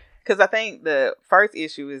 Right. Because I think the first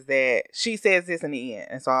issue is that she says this in the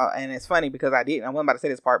end. And it's funny because I wasn't about to say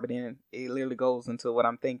this part, but then it literally goes into what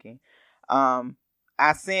I'm thinking.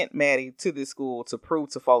 I sent Maddie to this school to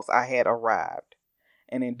prove to folks I had arrived.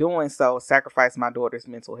 And in doing so, sacrificed my daughter's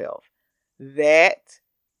mental health. That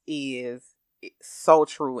is so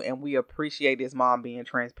true. And we appreciate this mom being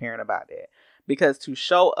transparent about that. Because to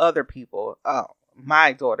show other people, oh,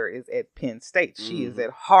 my daughter is at Penn State. She is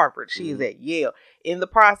at Harvard. She is at Yale. In the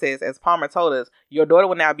process, as Palmer told us, your daughter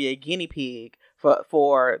will now be a guinea pig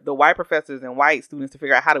for the white professors and white students to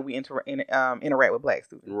figure out how do we interact with black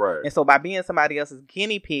students. Right. And so by being somebody else's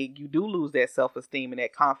guinea pig, you do lose that self-esteem and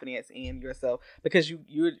that confidence in yourself because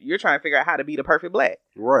you're trying to figure out how to be the perfect black.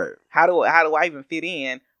 Right. How do I even fit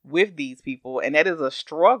in with these people? And that is a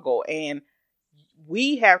struggle. And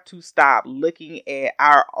we have to stop looking at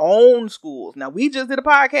our own schools. Now, we just did a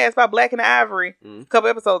podcast about Black in the Ivory a couple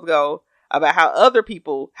episodes ago about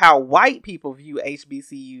how white people view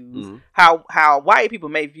HBCUs, how white people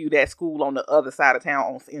may view that school on the other side of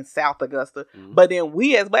town in South Augusta. But then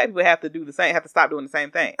we as black people have to stop doing the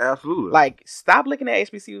same thing. Absolutely. Like, stop looking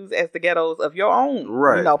at HBCUs as the ghettos of your own.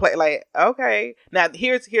 Right. Okay. Now,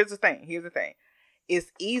 here's the thing.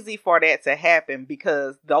 It's easy for that to happen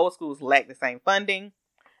because those schools lack the same funding.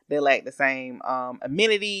 They lack the same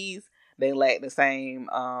amenities. They lack the same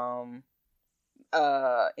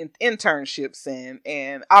internships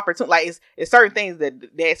and opportunity. Like it's certain things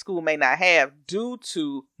that school may not have due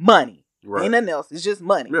to money. Right. Ain't nothing else. It's just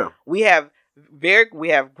money. Yeah. We have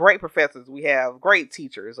great professors. We have great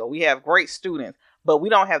teachers, or we have great students, but we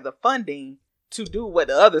don't have the funding to do what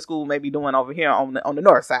the other school may be doing over here on the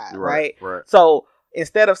north side. Right. So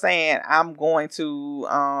instead of saying I'm going to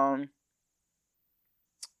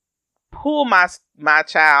pull my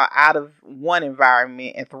child out of one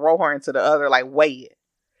environment and throw her into the other, like weigh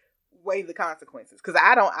the consequences. Because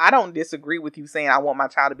I don't disagree with you saying I want my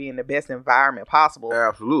child to be in the best environment possible.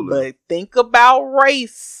 Absolutely. But think about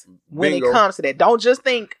race when Bingo. it comes to that. Don't just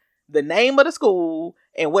think the name of the school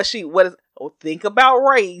and think about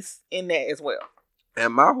race in that as well.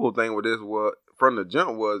 And my whole thing with this was from the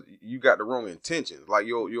jump was you got the wrong intentions. Like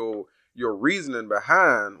your reasoning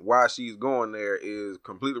behind why she's going there is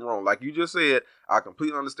completely wrong. Like you just said, I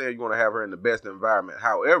completely understand you want to have her in the best environment.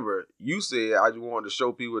 However, you said I just wanted to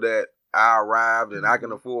show people that I arrived and I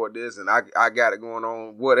can afford this and I got it going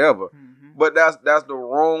on, whatever. But that's the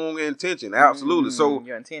wrong intention. Absolutely. So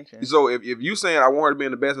your intention. So if you saying I want her to be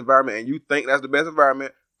in the best environment and you think that's the best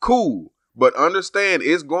environment, cool. But understand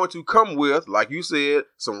it's going to come with, like you said,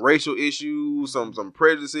 some racial issues, some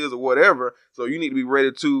prejudices or whatever. So you need to be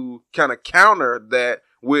ready to kind of counter that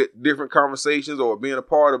with different conversations or being a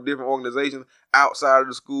part of different organizations outside of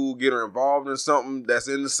the school, get her involved in something that's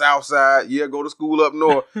in the South Side. Yeah, go to school up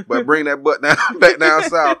north, but bring that butt back down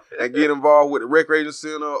south and get involved with the recreation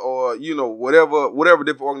center or, whatever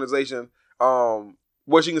different organization,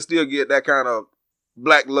 where she can still get that kind of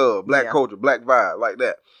black love, black culture, black vibe like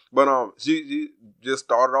that. But she just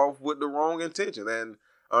started off with the wrong intention, and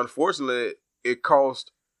unfortunately, it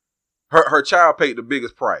cost her child paid the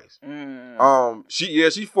biggest price.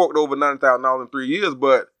 She forked over $90,000 in 3 years,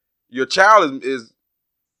 but your child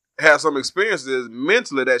has some experiences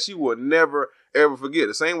mentally that she will never ever forget.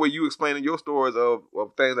 The same way you explaining your stories of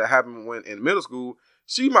things that happened when in middle school.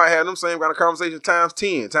 She might have them same kind of conversations times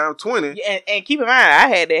 10, times 20. Yeah, and keep in mind, I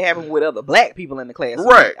had that happen with other black people in the class.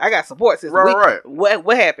 Right. I got support system. Right.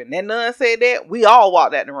 What happened? That nun said that. We all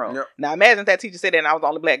walked out the room. Yep. Now imagine if that teacher said that and I was the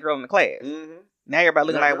only black girl in the class. Mm-hmm. Now everybody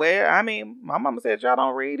looking like, well, I mean, my mama said y'all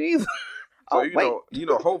don't read either. So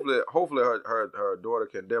hopefully her daughter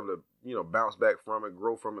can definitely bounce back from it,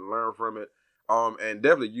 grow from it, learn from it, and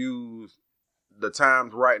definitely use the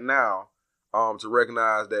times right now to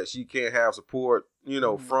recognize that she can't have support,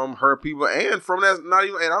 from her people and from that.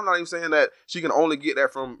 And I'm not even saying that she can only get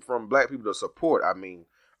that from black people to support. I mean,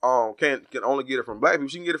 can only get it from black people.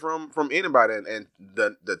 She can get it from anybody. And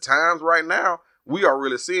the times right now, we are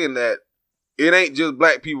really seeing that it ain't just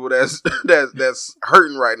black people that's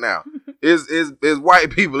hurting right now. It's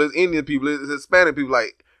white people, it's Indian people, it's Hispanic people.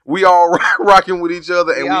 Like, we all rocking with each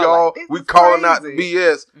other, and we calling out the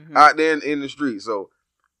BS out there in the street. So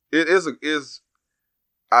it is.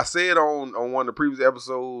 I said on one of the previous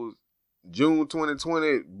episodes, June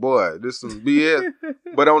 2020, boy, this some BS.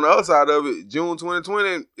 But on the other side of it, June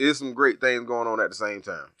 2020 is some great things going on at the same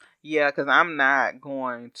time. Yeah, because I'm not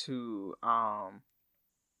going to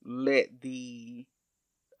let the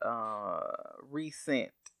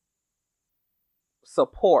recent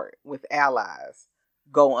support with allies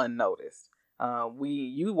go unnoticed.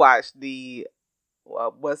 You watched the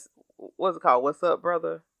what's it called? What's up,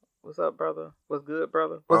 brother? What's up, brother? What's good,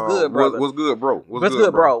 brother? What's good, brother? What's good, bro? What's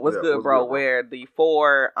good, bro? What's good, bro? Where the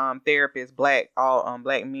 4 therapists, black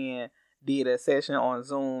men, did a session on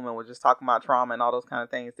Zoom and was just talking about trauma and all those kind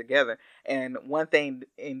of things together. And one thing,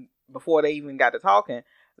 before they even got to talking,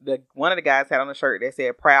 one of the guys had on a shirt that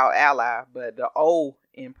said "Proud Ally," but the O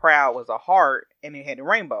in "proud" was a heart and it had the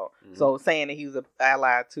rainbow. Mm-hmm. So saying that he was an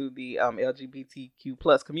ally to the LGBTQ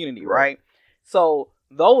plus community, right? So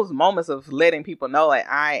those moments of letting people know like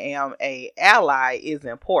I am a ally is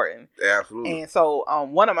important. Absolutely. And so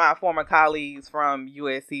one of my former colleagues from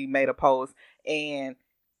USC made a post, and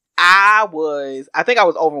I think I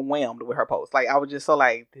was overwhelmed with her post. Like I was just so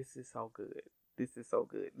like, this is so good. This is so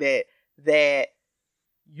good. That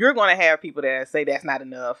you're going to have people that say that's not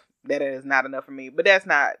enough. That is not enough for me. But that's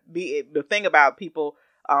not the thing about people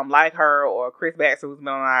like her or Chris Baxter, who's been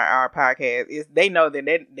on our podcast, is they know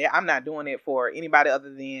that I'm not doing it for anybody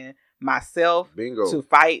other than myself. Bingo. To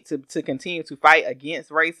fight, to continue to fight against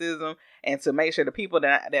racism and to make sure the people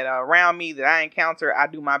that are around me that I encounter, I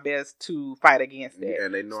do my best to fight against that.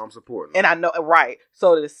 And they know I'm supporting them. And I know, right.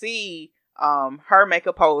 So to see her make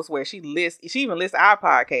a post where she even lists our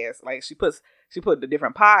podcast. Like she put the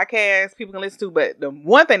different podcasts people can listen to. But the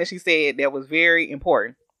one thing that she said that was very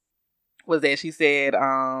important was that she said,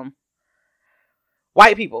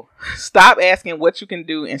 white people, stop asking what you can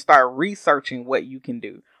do and start researching what you can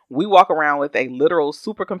do. We walk around with a literal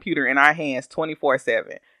supercomputer in our hands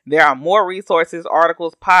 24/7. There are more resources,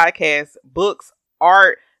 articles, podcasts, books,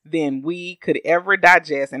 art than we could ever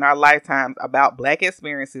digest in our lifetimes about Black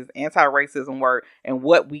experiences, anti-racism work, and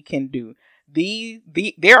what we can do.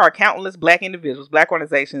 There are countless Black individuals, Black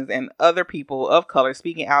organizations, and other people of color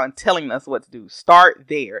speaking out and telling us what to do. Start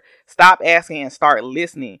there. Stop asking and start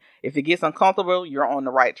listening. If it gets uncomfortable, you're on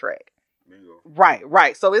the right track. Bingo.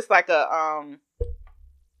 Right. So it's like a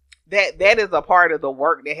that is a part of the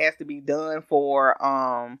work that has to be done for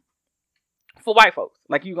white folks.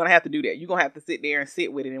 Like you're gonna have to do that. You're gonna have to sit there and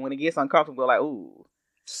sit with it, and when it gets uncomfortable, like ooh,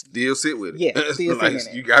 still sit with it. Yeah, still sit in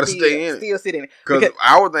it. You gotta stay in it. Still sit in it. Because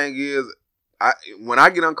our thing is, when I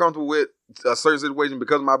get uncomfortable with a certain situation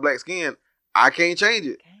because of my black skin, I can't change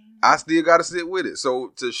it. I still got to sit with it.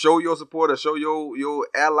 So to show your support or show your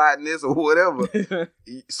alliedness or whatever,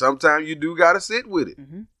 sometimes you do got to sit with it.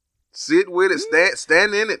 Mm-hmm. Sit with it.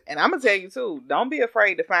 Stand in it. And I'm gonna tell you too. Don't be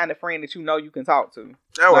afraid to find a friend that you know you can talk to.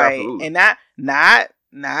 Oh, absolutely. And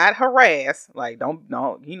not harass. Like don't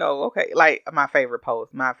okay. Like my favorite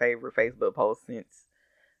Facebook post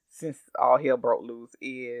since all hell broke loose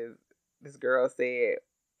is this girl said,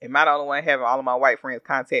 am I the only one having all of my white friends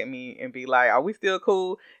contact me and be like, are we still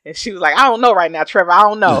cool? And she was like, I don't know right now, Trevor. I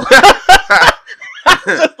don't know.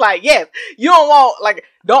 Just like, yes, you don't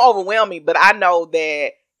overwhelm me. But I know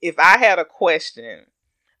that if I had a question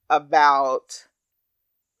about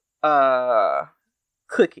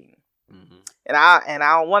cooking, mm-hmm. and I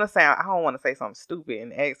don't want to say something stupid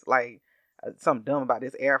and ask like something dumb about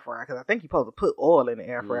this air fryer, because I think you're supposed to put oil in the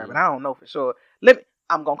air fryer, but I don't know for sure.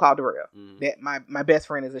 I'm gonna call Darrell. Mm-hmm. That my best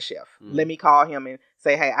friend is a chef. Mm-hmm. Let me call him and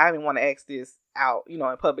say, hey, I didn't want to ask this out, in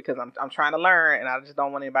public because I'm trying to learn and I just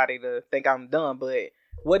don't want anybody to think I'm dumb. But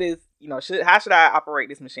what is, how should I operate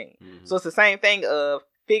this machine? Mm-hmm. So it's the same thing of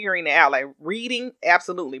figuring it out. Like reading,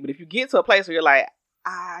 absolutely. But if you get to a place where you're like,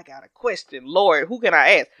 I got a question, Lord, who can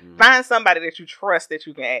I ask? Mm-hmm. Find somebody that you trust that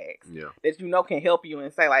you can ask. Yeah. That can help you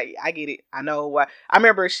and say, like, I get it. I know what. I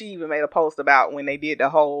remember she even made a post about when they did the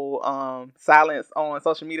whole silence on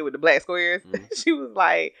social media with the black squares. Mm-hmm. She was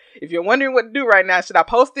like, if you're wondering what to do right now, should I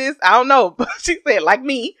post this? I don't know. But she said, like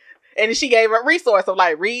me. And she gave a resource of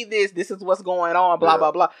like, read this. This is what's going on. Blah,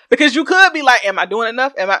 blah, blah. Because you could be like, am I doing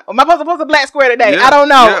enough? Am I supposed to post a black square today? Yeah, I don't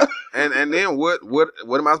know. Yeah. And then what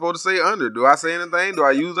am I supposed to say under? Do I say anything? Do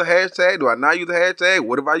I use a hashtag? Do I not use a hashtag?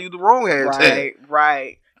 What if I use the wrong hashtag?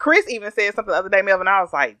 Right. Chris even said something the other day, Melvin. I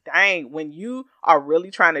was like, dang, when you are really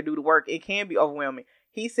trying to do the work, it can be overwhelming.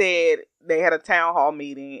 He said they had a town hall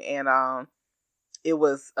meeting and it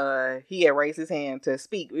was he had raised his hand to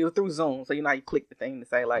speak. It was through Zoom, so you click the thing to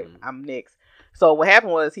say like I'm next. So what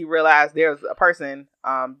happened was he realized there's a person,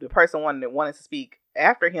 the person wanted to speak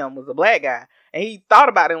after him was a black guy, and he thought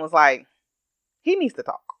about it and was like, he needs to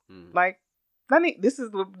talk. Like this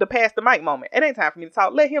is the pass the mic moment. It ain't time for me to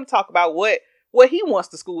talk. Let him talk about what he wants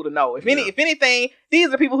the school to know. If anything,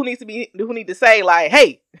 these are people who need to say like,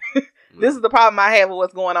 hey. This is the problem I have with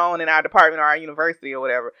what's going on in our department or our university or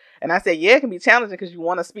whatever. And I said, yeah, it can be challenging because you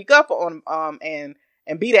want to speak up on and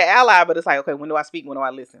and be that ally, but it's like, okay, when do I speak? When do I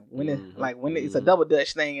listen? When Mm-hmm. it's a double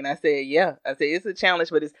Dutch thing. And I said, yeah. I said, it's a challenge,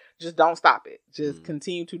 but it's just don't stop it. Just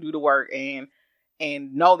continue to do the work and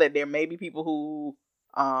know that there may be people who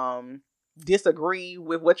disagree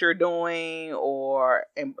with what you're doing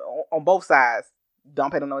and on both sides.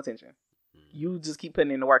 Don't pay them no attention. You just keep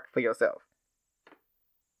putting in the work for yourself.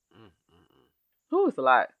 Ooh, it's a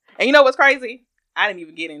lot. And you know what's crazy? I didn't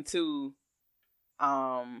even get into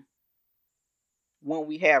when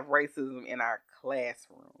we have racism in our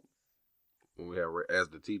classroom. When we have as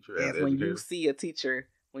the teacher, as when you see a teacher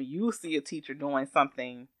doing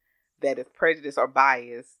something that is prejudiced or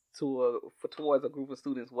biased towards a group of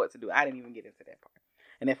students, what to do. I didn't even get into that part.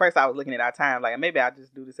 And at first I was looking at our time, like maybe I'll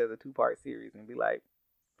just do this as a 2-part series and be like,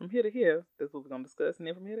 from here to here, that's what we're gonna discuss, and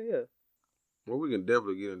then from here to here. Well, we can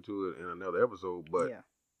definitely get into it in another episode, but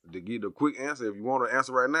to give the quick answer, if you want to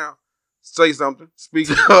answer right now, say something,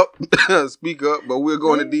 speak up, but we'll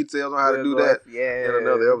go into details on how to do that in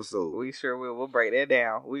another episode. We sure will. We'll break that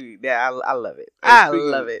down. I love it. I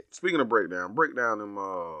love it. Speaking of break down them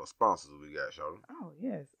sponsors we got, Shawty. Oh,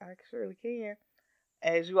 yes, I surely can.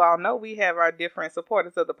 As you all know, we have our different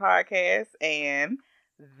supporters of the podcast, and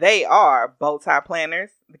they are Bowtie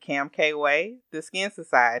Planners, the Cam K Way, the Skin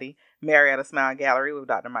Society, Marietta Smile Gallery with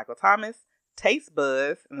Dr. Michael Thomas, Taste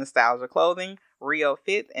Buzz, Nostalgia Clothing, Rio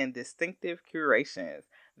Fit, and Distinctive Curations.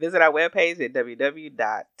 Visit our webpage at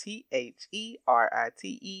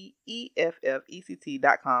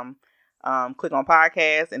www.theriteffect.com. Click on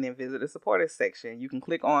podcast and then visit the supporters section. You can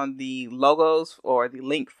click on the logos or the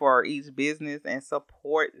link for each business and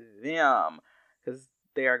support them because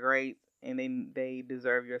they are great and they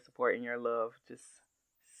deserve your support and your love. Just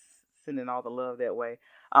sending all the love that way.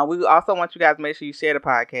 We also want you guys to make sure you share the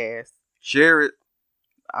podcast. Share it.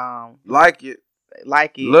 Like it.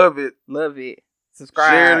 Love it.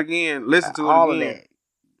 Subscribe. Share it again. Listen to it all again. Of that.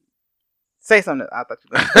 Say something. I thought you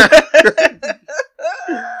were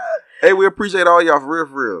Hey, we appreciate all y'all for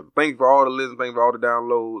real. Thank you for all the listens. Thank you for all the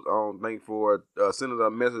downloads. Thank you for sending us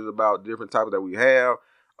a message about different topics that we have.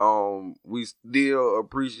 We still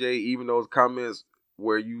appreciate even those comments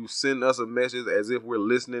where you send us a message as if we're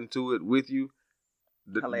listening to it with you.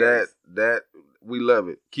 That we love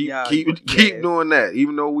it. Keep doing that.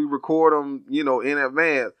 Even though we record them, in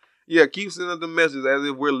advance. Yeah, keep sending us the messages as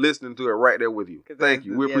if we're listening to it right there with you. Thank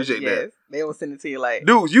you. We appreciate that. They will send it to you like,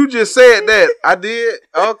 dude, you just said that. I did.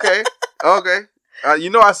 Okay. I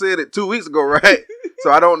said it 2 weeks ago, right?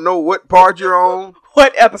 So I don't know what part you're on.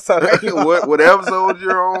 What episode are you on? what episode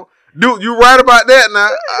you're on. Dude, you right about that now.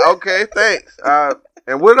 Okay, thanks.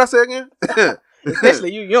 And what did I say again?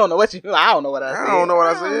 Especially you don't know what you. I don't know what I said. I don't know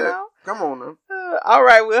what I said. Come on now. All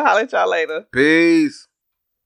right, we'll holler at y'all later. Peace.